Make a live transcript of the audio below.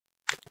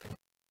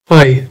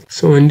Hi,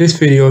 so in this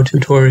video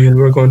tutorial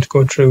we're going to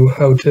go through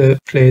how to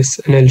place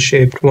an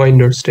L-shaped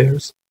winder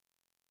stairs.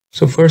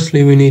 So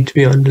firstly we need to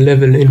be on the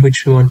level in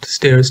which we want the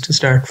stairs to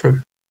start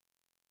from.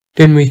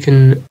 Then we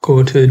can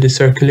go to the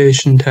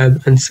circulation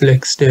tab and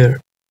select stair.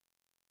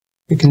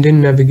 We can then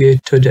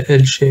navigate to the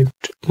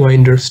L-shaped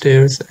winder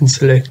stairs and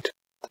select.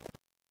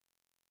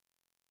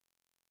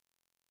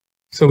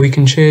 So we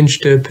can change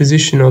the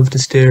position of the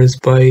stairs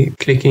by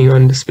clicking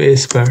on the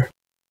spacebar.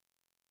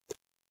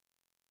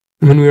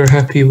 When we are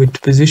happy with the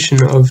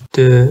position of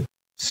the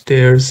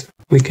stairs,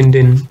 we can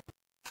then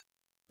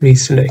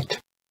reselect.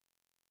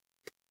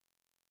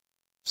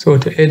 So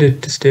to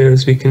edit the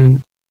stairs, we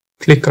can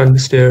click on the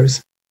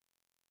stairs.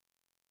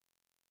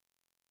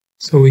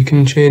 So we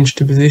can change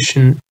the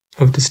position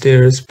of the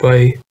stairs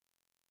by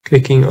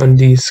clicking on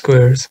these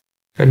squares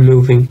and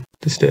moving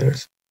the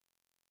stairs.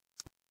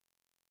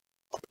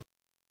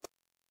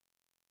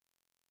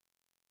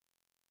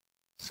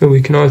 So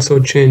we can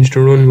also change the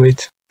run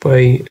width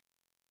by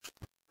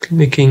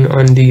clicking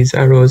on these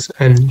arrows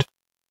and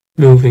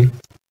moving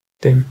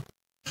them.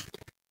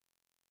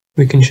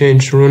 We can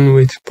change the run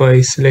width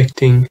by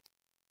selecting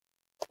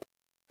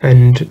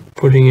and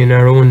putting in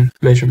our own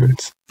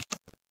measurements.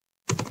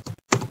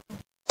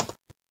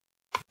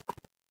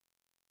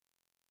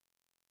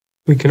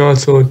 We can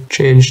also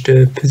change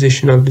the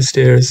position of the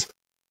stairs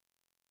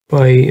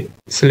by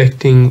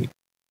selecting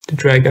the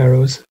drag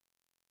arrows.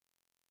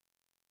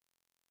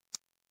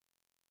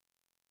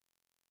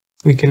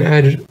 We can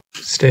add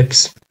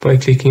steps by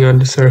clicking on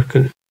the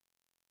circle,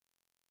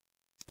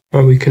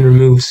 or we can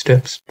remove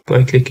steps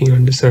by clicking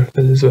on the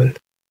circle as well.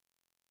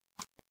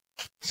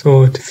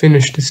 So to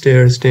finish the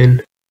stairs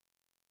then,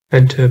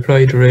 and to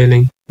apply the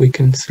railing, we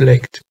can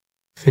select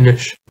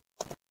Finish.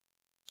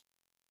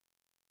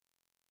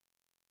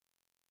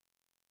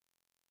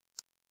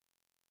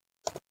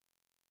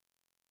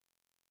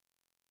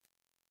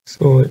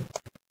 So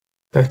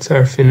that's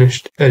our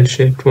finished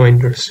L-shaped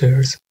winder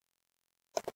stairs.